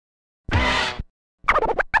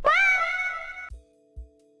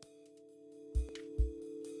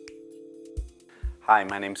Hi,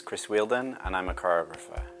 my name's Wheeldon and I'm a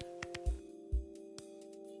choreographer.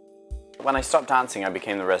 When I stopped dancing, I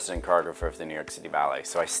became the resident choreographer of the New York City Ballet.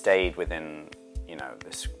 So I stayed within,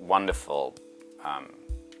 this wonderful,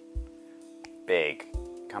 big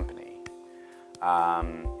company.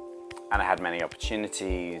 And I had many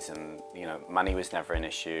opportunities and, money was never an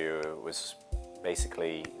issue. It was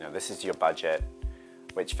basically, this is your budget,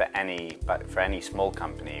 which for any small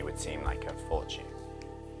company would seem like a fortune.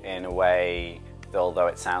 In a way, although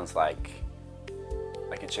it sounds like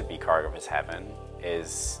it should be choreographer's heaven,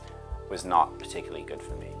 was not particularly good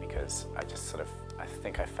for me because I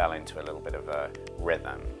think I fell into a little bit of a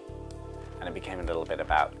rhythm, and it became a little bit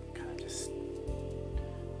about kind of just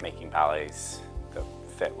making ballets that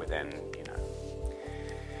fit within,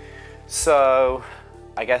 So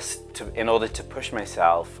I guess in order to push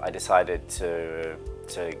myself, I decided to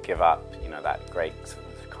give up, that great sort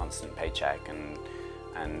of constant paycheck and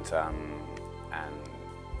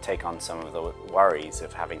take on some of the worries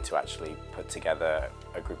of having to actually put together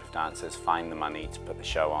a group of dancers, find the money to put the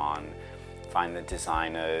show on, find the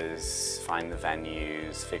designers, find the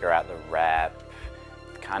venues, figure out the rep,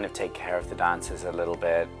 kind of take care of the dancers a little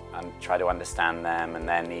bit and try to understand them and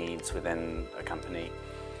their needs within a company.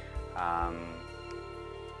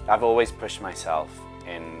 I've always pushed myself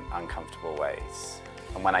in uncomfortable ways.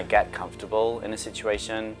 And when I get comfortable in a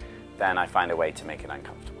situation, then I find a way to make it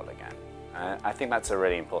uncomfortable again. I think that's a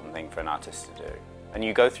really important thing for an artist to do. And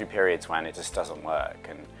you go through periods when it just doesn't work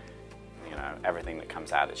and everything that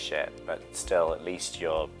comes out is shit, but still at least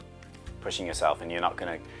you're pushing yourself and you're not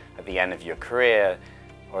going to, at the end of your career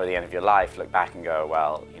or at the end of your life, look back and go,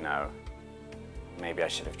 well, maybe I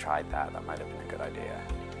should have tried that. That might have been a good idea.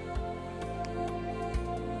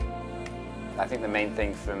 I think the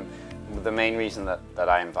main reason that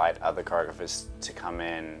I invite other choreographers to come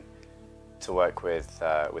in to work with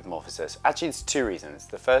Morphoses, actually it's two reasons.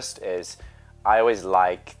 The first is I always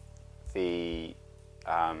like to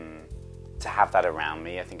have that around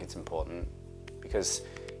me. I think it's important because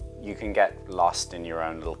you can get lost in your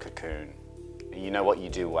own little cocoon. You know what you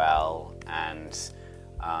do well, and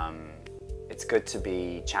it's good to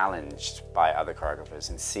be challenged by other choreographers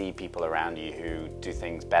and see people around you who do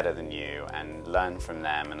things better than you and learn from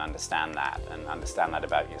them and understand that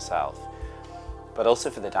about yourself. But also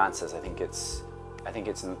for the dancers, I think it's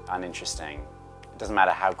uninteresting. It doesn't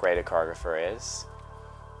matter how great a choreographer is.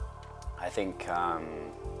 I think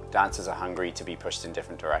dancers are hungry to be pushed in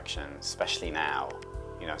different directions, especially now.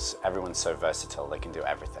 Everyone's so versatile, they can do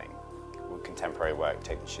everything. With contemporary work,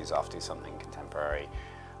 take the shoes off, do something contemporary.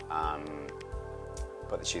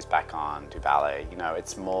 Put the shoes back on, do ballet.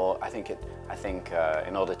 It's more. I think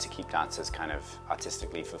in order to keep dancers kind of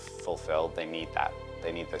artistically fulfilled, they need that.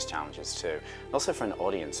 They need those challenges too. And also for an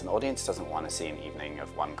audience doesn't want to see an evening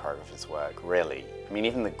of one choreographer's work, really. I mean,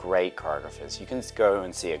 even the great choreographers, you can go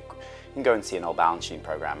and see an old Balanchine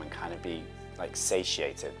program and kind of be like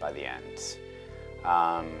satiated by the end.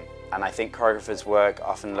 And I think choreographers' work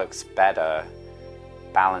often looks better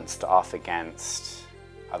balanced off against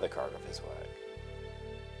other choreographers' work.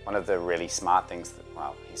 One of the really smart things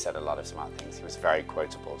he said a lot of smart things. He was very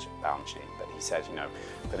quotable, Balanchine, but he said,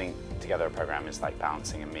 putting together a program is like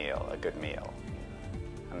balancing a good meal.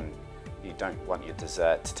 And you don't want your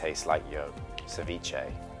dessert to taste like your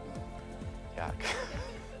ceviche. Yuck.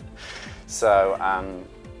 So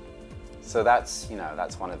that's,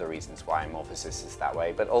 that's one of the reasons why Morphoses is that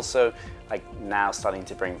way. But also, now starting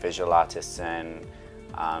to bring visual artists in,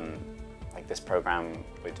 like this program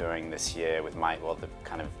we're doing this year with the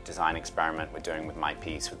kind of design experiment we're doing with my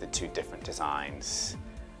piece with the two different designs.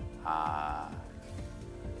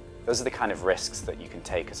 Those are the kind of risks that you can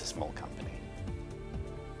take as a small company.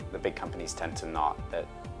 The big companies tend to not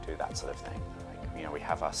do that sort of thing. We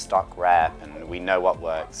have our stock rep and we know what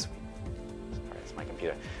works. Sorry, it's my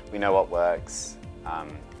computer. We know what works.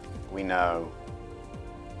 We know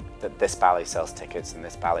that this ballet sells tickets and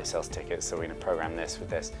this ballet sells tickets, so we're going to program this with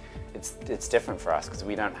this. It's different for us because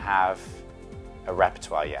we don't have a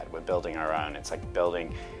repertoire yet. We're building our own. It's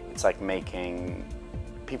like making.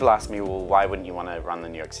 People ask me, well, why wouldn't you want to run the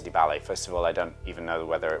New York City Ballet? First of all, I don't even know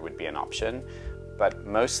whether it would be an option, but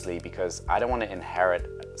mostly because I don't want to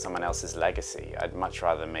inherit someone else's legacy. I'd much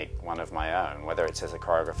rather make one of my own, whether it's as a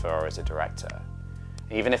choreographer or as a director.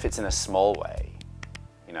 Even if it's in a small way,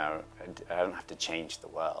 I don't have to change the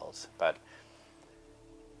world, but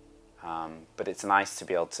it's nice to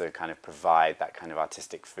be able to kind of provide that kind of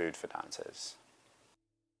artistic food for dancers.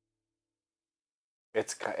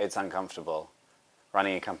 It's uncomfortable.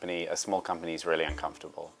 Running a small company is really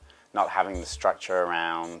uncomfortable. Not having the structure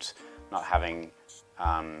around, not having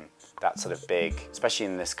that sort of big, especially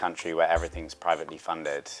in this country where everything's privately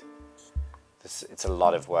funded. It's a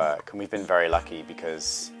lot of work, and we've been very lucky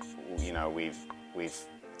because, you know,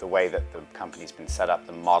 the way that the company's been set up,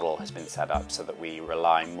 the model has been set up so that we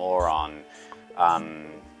rely more on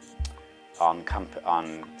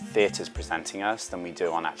theatres presenting us than we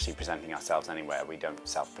do on actually presenting ourselves anywhere. We don't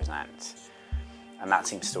self-present, and that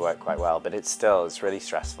seems to work quite well. But it's really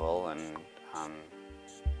stressful, and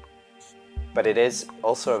but it is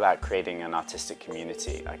also about creating an artistic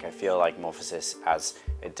community. Like, I feel like Morphoses, as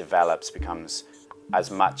it develops, becomes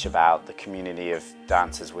as much about the community of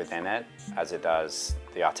dancers within it as it does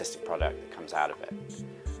the artistic product that comes out of it.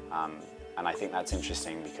 And I think that's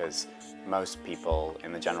interesting because most people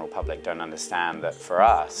in the general public don't understand that for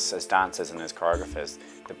us as dancers and as choreographers,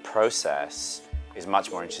 the process is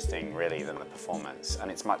much more interesting really than the performance.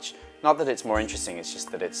 And it's not that it's more interesting, it's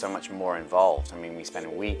just that it's so much more involved. I mean, we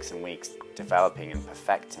spend weeks and weeks developing and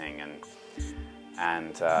perfecting and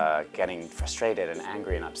getting frustrated and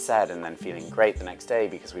angry and upset, and then feeling great the next day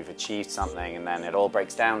because we've achieved something, and then it all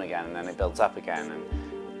breaks down again, and then it builds up again, and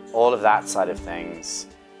all of that side of things.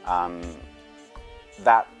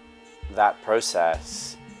 That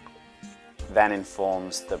process then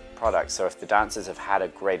informs the product. So if the dancers have had a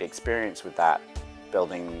great experience with that,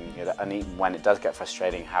 building, and even when it does get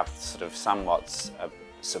frustrating, have sort of somewhat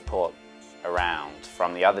support around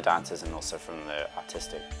from the other dancers and also from the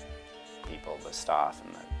artistic people, the staff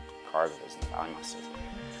and the choreographers and the ballet masters,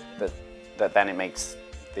 that then it makes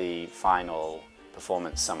the final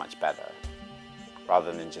performance so much better,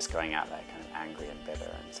 rather than just going out there kind of angry and bitter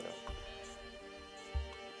and sort of.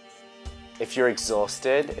 If you're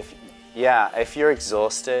exhausted, if you're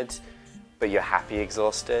exhausted, but you're happy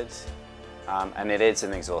exhausted, and it is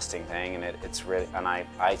an exhausting thing, and it's really, and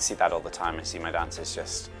I see that all the time. I see my dancers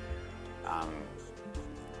just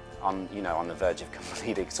on the verge of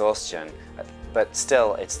complete exhaustion, but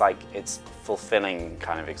still it's fulfilling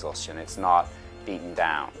kind of exhaustion. It's not beaten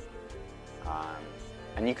down,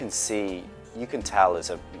 and you can tell as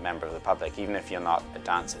a member of the public, even if you're not a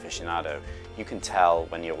dance aficionado, you can tell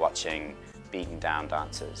when you're watching beaten down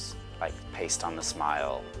dancers, like paste on the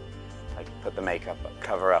smile, like put the makeup,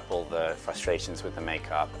 cover up all the frustrations with the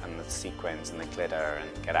makeup and the sequins and the glitter,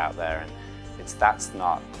 and get out there, and that's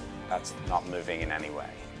not moving in any way.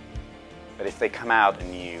 But if they come out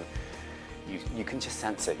and you can just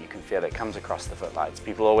sense it, you can feel it comes across the footlights.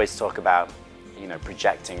 People always talk about,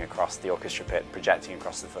 projecting across the orchestra pit, projecting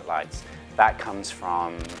across the footlights. That comes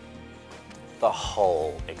from the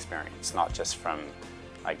whole experience, not just from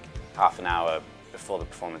like half an hour before the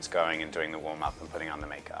performance going and doing the warm-up and putting on the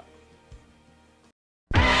makeup.